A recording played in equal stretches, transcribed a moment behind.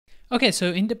Okay, so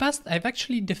in the past, I've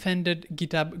actually defended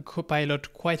GitHub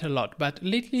Copilot quite a lot, but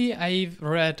lately I've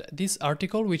read this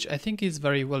article, which I think is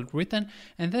very well written,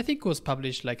 and I think was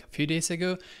published like a few days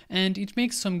ago, and it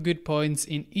makes some good points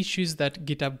in issues that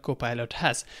GitHub Copilot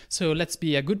has. So let's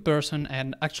be a good person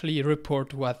and actually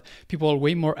report what people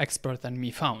way more expert than me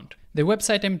found. The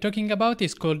website I'm talking about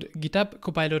is called GitHub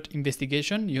Copilot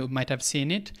Investigation. You might have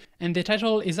seen it. And the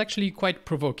title is actually quite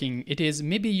provoking. It is,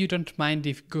 maybe you don't mind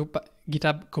if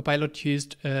GitHub Copilot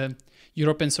used your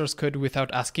open source code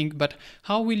without asking, but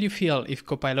how will you feel if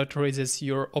Copilot raises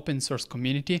your open source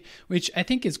community? Which I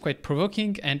think is quite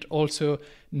provoking and also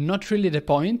not really the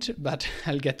point, but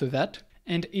I'll get to that.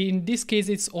 And in this case,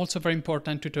 it's also very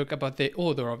important to talk about the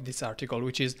author of this article,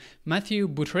 which is Matthew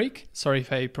Butterick. Sorry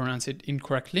if I pronounce it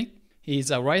incorrectly. He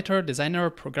is a writer, designer,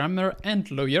 programmer, and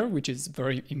lawyer, which is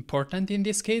very important in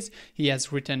this case. He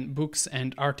has written books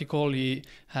and articles. He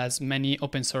has many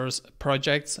open source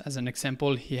projects. As an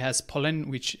example, he has Pollen,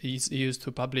 which is used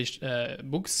to publish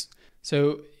books.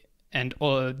 And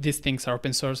all these things are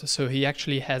open source. So he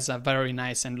actually has a very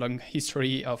nice and long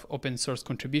history of open source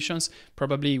contributions,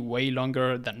 probably way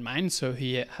longer than mine. So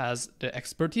he has the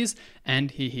expertise and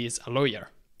he is a lawyer.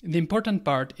 The important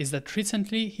part is that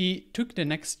recently he took the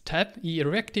next step. He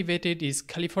reactivated his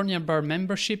California bar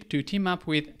membership to team up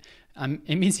with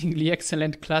amazingly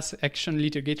excellent class action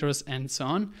litigators and so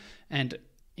on. And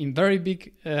in very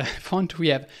big font,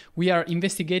 we are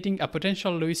investigating a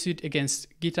potential lawsuit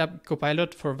against GitHub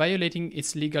Copilot for violating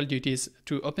its legal duties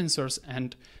to open source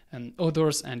and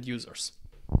authors and users.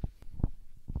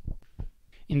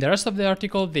 In the rest of the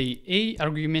article, they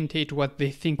argumentate what they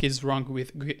think is wrong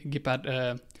with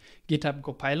GitHub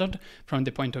Copilot from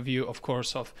the point of view, of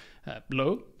course, of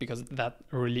law, because that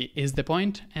really is the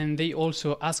point. And they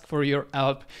also ask for your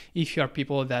help if you are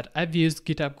people that have used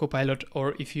GitHub Copilot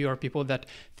or if you are people that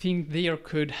think their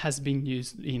code has been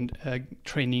used in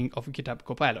training of GitHub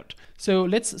Copilot. So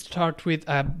let's start with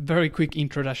a very quick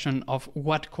introduction of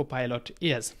what Copilot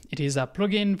is. It is a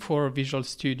plugin for Visual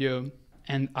Studio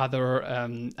and other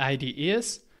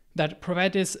IDEs that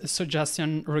provides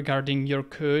suggestion regarding your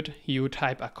code. You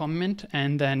type a comment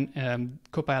and then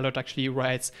Copilot actually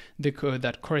writes the code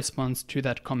that corresponds to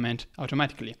that comment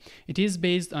automatically. It is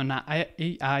based on an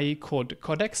AI called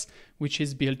Codex, which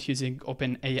is built using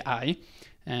OpenAI.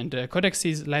 And Codex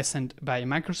is licensed by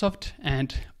Microsoft,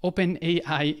 and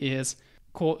OpenAI is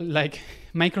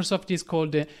Microsoft is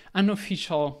called the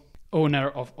unofficial owner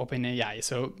of OpenAI.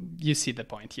 So you see the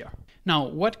point here. Now,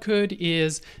 what code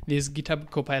is this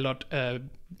GitHub Copilot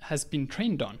has been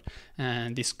trained on?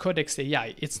 And this Codex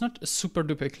AI, it's not super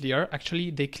duper clear.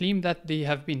 Actually, they claim that they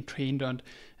have been trained on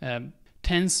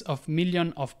tens of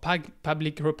millions of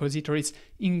public repositories,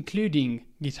 including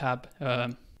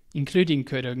GitHub, including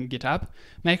code on GitHub.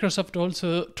 Microsoft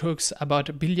also talks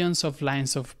about billions of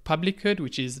lines of public code,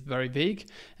 which is very vague.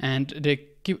 And the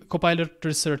Copilot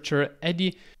researcher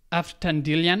Eddie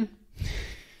Aftandilian,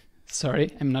 sorry,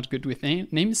 I'm not good with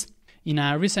names, in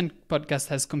a recent podcast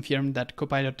has confirmed that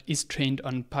Copilot is trained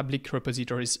on public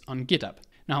repositories on GitHub.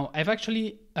 Now, I've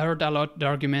actually heard a lot the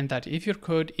argument that if your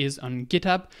code is on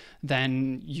GitHub,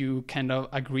 then you kind of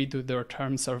agree to their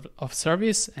terms of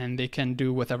service and they can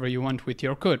do whatever you want with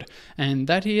your code. And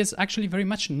that is actually very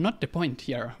much not the point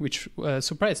here, which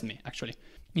surprised me, actually.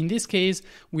 In this case,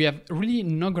 we have really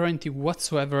no guarantee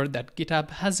whatsoever that GitHub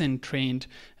hasn't trained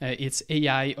its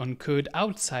AI on code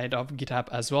outside of GitHub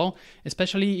as well,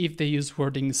 especially if they use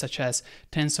wording such as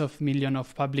tens of millions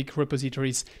of public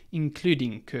repositories,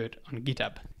 including code on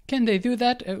GitHub. Can they do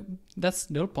that? That's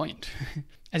their point.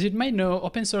 As you might know,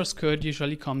 open source code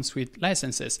usually comes with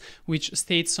licenses, which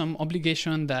states some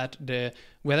obligation that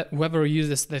whoever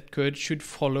uses that code should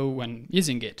follow when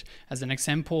using it. As an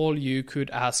example, you could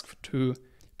ask to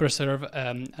preserve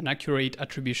an accurate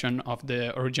attribution of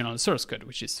the original source code,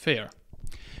 which is fair.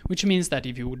 Which means that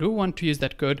if you do want to use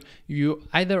that code, you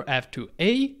either have to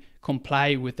A,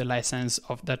 comply with the license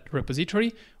of that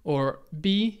repository, or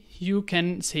B, you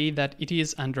can say that it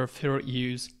is under fair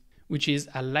use, which is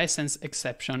a license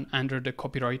exception under the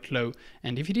copyright law.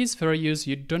 And if it is fair use,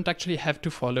 you don't actually have to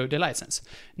follow the license.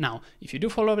 Now, if you do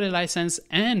follow the license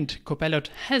and Copilot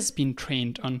has been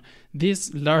trained on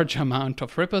this large amount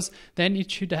of repos, then it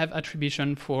should have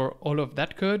attribution for all of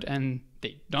that code, and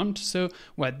they don't. So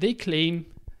what they claim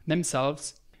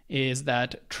themselves is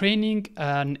that training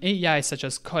an AI such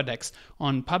as Codex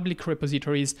on public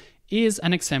repositories is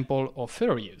an example of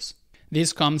fair use.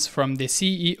 This comes from the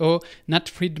CEO, Nat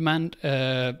Friedman,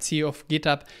 CEO of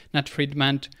GitHub, Nat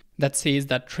Friedman, that says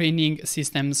that training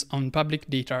systems on public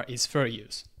data is fair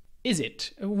use. Is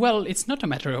it? Well, it's not a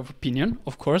matter of opinion,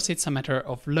 of course, it's a matter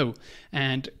of law.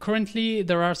 And currently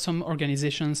there are some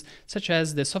organizations such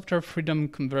as the Software Freedom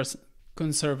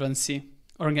Conservancy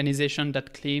organization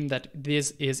that claim that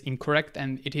this is incorrect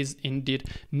and it is indeed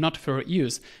not fair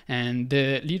use. And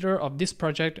the leader of this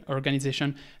project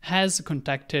organization has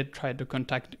tried to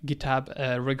contact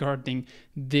GitHub regarding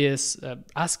this,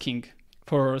 asking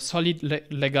for solid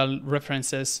legal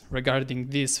references regarding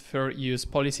this fair use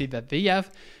policy that they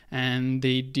have, and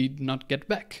they did not get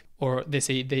back, or they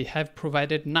say they have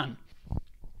provided none.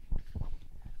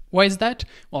 Why is that?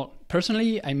 Well,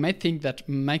 personally, I might think that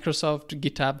Microsoft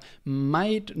GitHub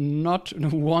might not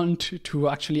want to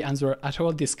actually answer at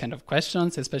all these kind of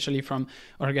questions, especially from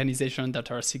organizations that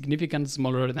are significantly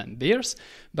smaller than theirs.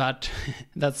 But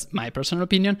that's my personal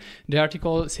opinion. The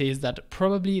article says that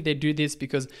probably they do this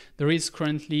because there is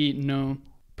currently no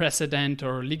precedent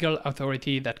or legal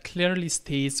authority that clearly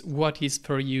states what is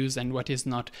fair use and what is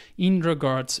not in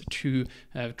regards to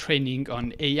training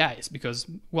on AIs, because,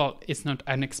 well, it's not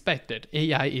unexpected.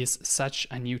 AI is such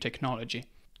a new technology.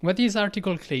 What this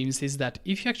article claims is that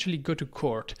if you actually go to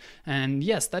court, and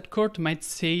yes, that court might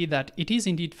say that it is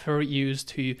indeed fair use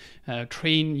to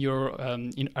train your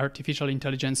artificial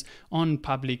intelligence on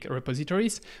public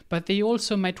repositories, but they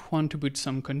also might want to put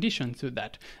some conditions to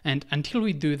that. And until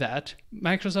we do that,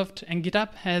 Microsoft and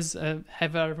GitHub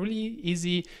have a really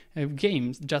easy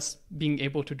game, just being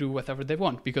able to do whatever they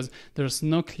want, because there's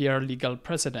no clear legal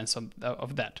precedence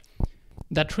of that.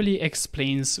 That really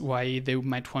explains why they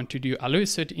might want to do a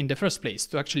lawsuit in the first place,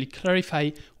 to actually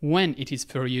clarify when it is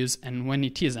fair use and when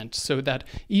it isn't, so that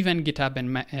even GitHub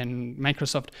and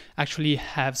Microsoft actually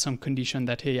have some condition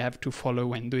that they have to follow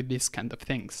when doing these kind of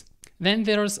things. Then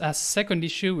there's a second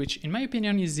issue, which in my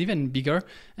opinion is even bigger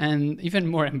and even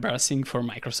more embarrassing for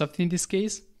Microsoft in this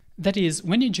case. That is,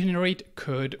 when you generate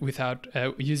code without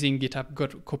using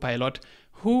GitHub Copilot,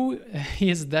 who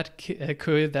is that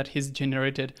code that is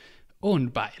generated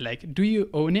owned by? Like, do you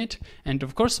own it? And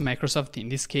of course, Microsoft in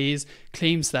this case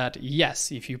claims that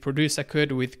yes, if you produce a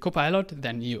code with Copilot,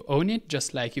 then you own it,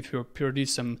 just like if you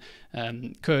produce some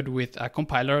code with a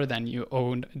compiler, then you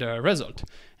own the result.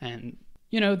 And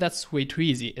that's way too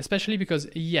easy, especially because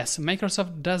yes,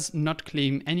 Microsoft does not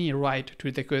claim any right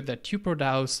to the code that you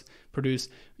produce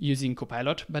using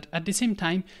Copilot, but at the same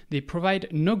time, they provide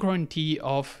no guarantee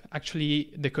of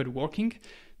actually the code working.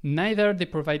 Neither they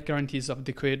provide guarantees of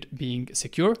the code being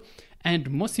secure, and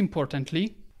most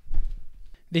importantly,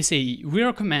 they say, we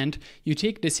recommend you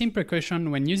take the same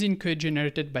precaution when using code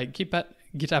generated by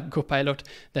GitHub Copilot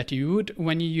that you would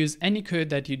when you use any code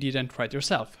that you didn't write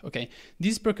yourself. Okay,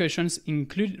 these precautions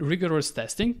include rigorous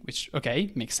testing, which,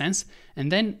 okay, makes sense,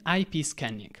 and then IP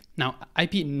scanning. Now,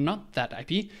 IP, not that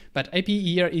IP, but IP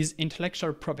here is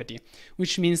intellectual property,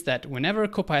 which means that whenever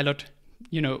Copilot,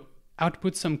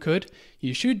 output some code,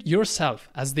 you should yourself,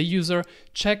 as the user,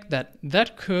 check that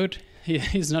that code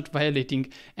is not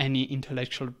violating any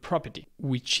intellectual property,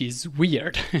 which is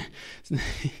weird.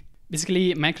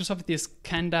 Basically, Microsoft is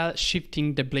kinda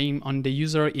shifting the blame on the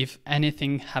user if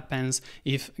anything happens,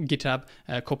 if GitHub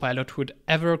Copilot would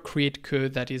ever create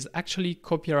code that is actually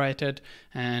copyrighted,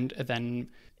 and then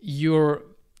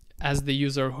as the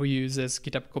user who uses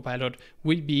GitHub Copilot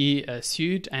will be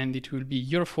sued, and it will be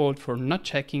your fault for not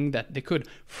checking that the code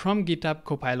from GitHub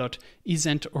Copilot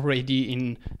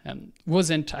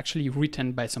wasn't actually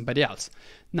written by somebody else.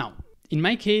 Now, in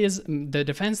my case, the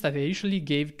defense that I usually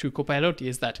gave to Copilot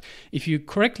is that if you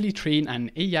correctly train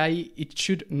an AI, it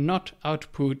should not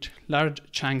output large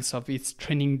chunks of its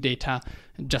training data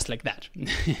just like that.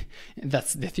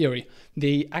 That's the theory.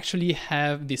 They actually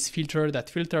have this filter that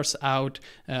filters out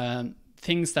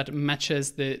things that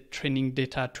matches the training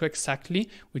data too exactly,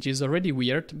 which is already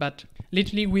weird, but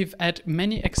lately we've had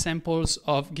many examples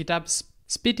of GitHub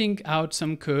spitting out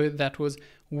some code that was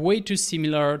way too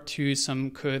similar to some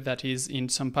code that is in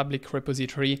some public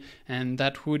repository, and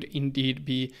that would indeed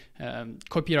be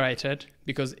copyrighted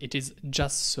because it is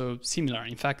just so similar.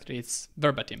 In fact, it's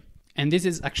verbatim. And this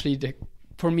is actually,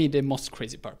 for me, the most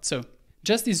crazy part. So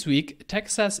just this week,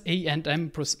 Texas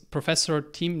A&M professor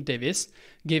Tim Davis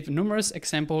gave numerous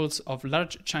examples of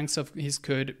large chunks of his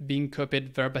code being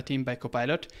copied verbatim by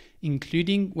Copilot,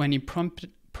 including when he prompt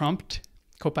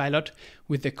Copilot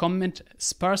with the comment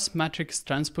sparse matrix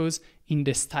transpose in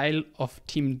the style of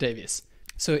Tim Davis.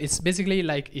 So it's basically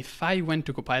like if I went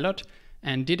to Copilot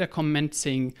and did a comment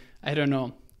saying, I don't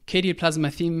know, KD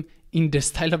Plasma theme in the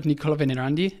style of Niccolo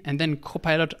Venerandi, and then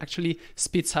Copilot actually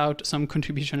spits out some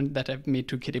contribution that I've made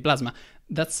to KD Plasma.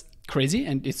 That's crazy,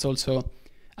 and it's also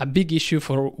a big issue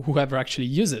for whoever actually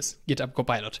uses GitHub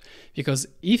Copilot, because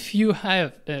if you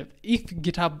have, if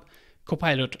GitHub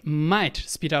Copilot might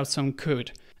spit out some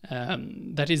code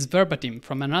that is verbatim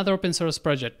from another open source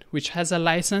project which has a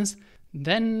license,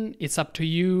 then it's up to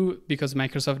you, because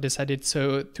Microsoft decided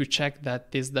so, to check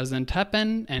that this doesn't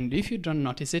happen. And if you don't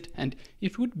notice it, and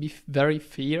it would be very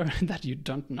fair that you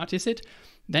don't notice it,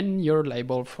 then you're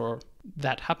liable for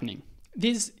that happening.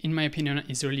 This, in my opinion,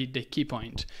 is really the key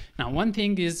point. Now, one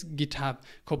thing is GitHub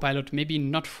Copilot maybe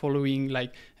not following,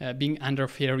 like being under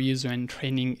fair use when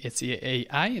training its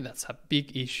AI. That's a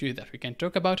big issue that we can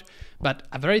talk about. But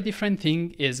a very different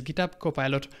thing is GitHub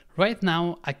Copilot right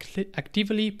now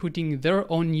actively putting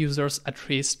their own users at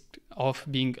risk of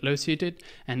being lawsuited.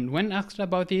 And when asked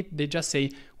about it, they just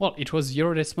say, well, it was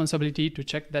your responsibility to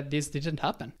check that this didn't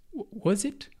happen. Was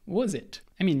it? Was it?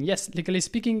 I mean, yes, legally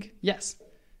speaking, yes.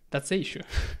 That's the issue.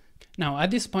 Now,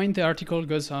 at this point, the article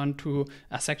goes on to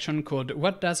a section called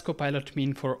 "What does Copilot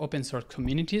mean for open source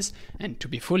communities?" And to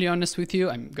be fully honest with you,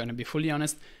 I'm going to be fully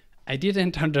honest, I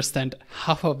didn't understand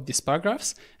half of these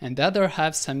paragraphs, and the other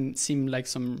half seem like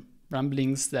some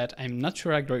ramblings that I'm not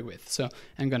sure I agree with. So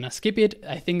I'm going to skip it.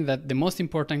 I think that the most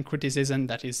important criticism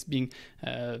that is being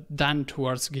done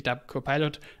towards GitHub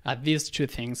Copilot are these two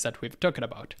things that we've talked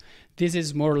about. This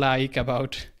is more like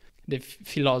about the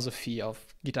philosophy of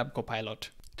GitHub Copilot.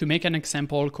 To make an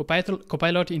example,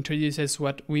 Copilot introduces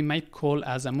what we might call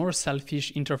as a more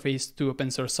selfish interface to open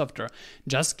source software.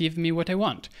 Just give me what I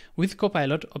want. With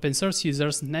Copilot, open source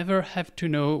users never have to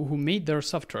know who made their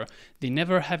software. They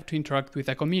never have to interact with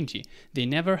a community. They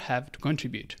never have to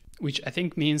contribute. Which I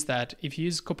think means that if you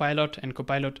use Copilot and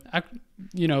Copilot,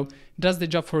 does the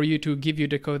job for you to give you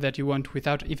the code that you want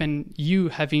without even you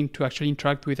having to actually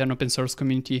interact with an open source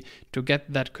community to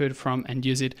get that code from and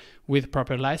use it with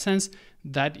proper license,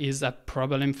 that is a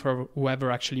problem for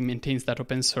whoever actually maintains that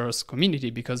open source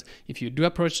community. Because if you do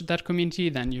approach that community,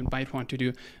 then you might want to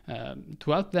do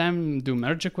to help them, do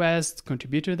merge requests,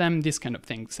 contribute to them, these kind of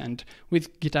things. And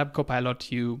with GitHub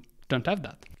Copilot, you don't have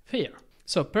that. Fair.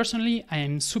 So personally, I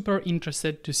am super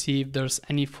interested to see if there's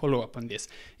any follow-up on this.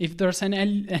 If there's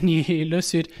any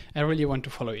lawsuit, I really want to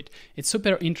follow it. It's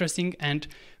super interesting, and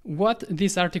what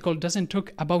this article doesn't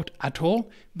talk about at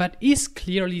all, but is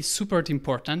clearly super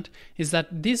important, is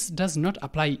that this does not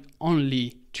apply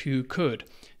only to code.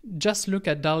 Just look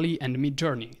at DALL-E and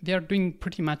Midjourney. They are doing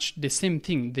pretty much the same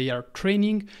thing. They are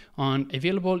training on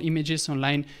available images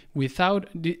online without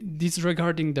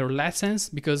disregarding their license,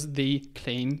 because they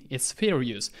claim it's fair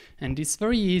use. And it's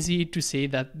very easy to say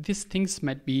that these things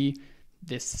might be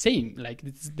the same, like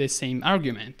it's the same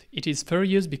argument. It is fair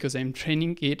use because I'm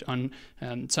training it on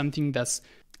something that's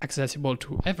accessible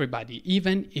to everybody,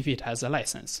 even if it has a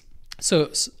license.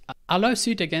 So a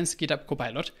lawsuit against GitHub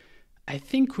Copilot, I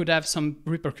think, could have some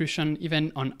repercussion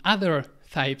even on other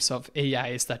types of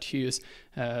AIs that use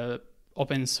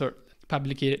open source,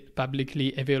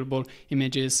 publicly available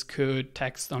images, code,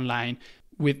 text online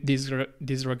with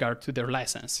disregard to their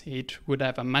license. It would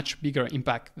have a much bigger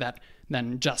impact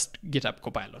than just GitHub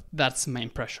Copilot. That's my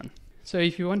impression. So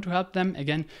if you want to help them,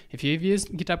 again, if you've used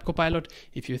GitHub Copilot,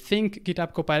 if you think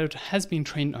GitHub Copilot has been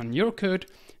trained on your code,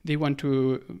 they want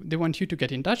you to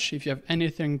get in touch. If you have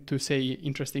anything to say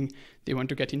interesting, they want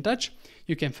to get in touch.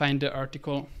 You can find the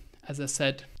article, as I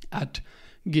said, at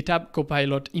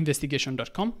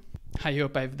githubcopilotinvestigation.com. I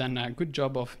hope I've done a good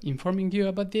job of informing you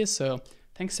about this. So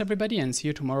thanks everybody, and see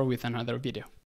you tomorrow with another video.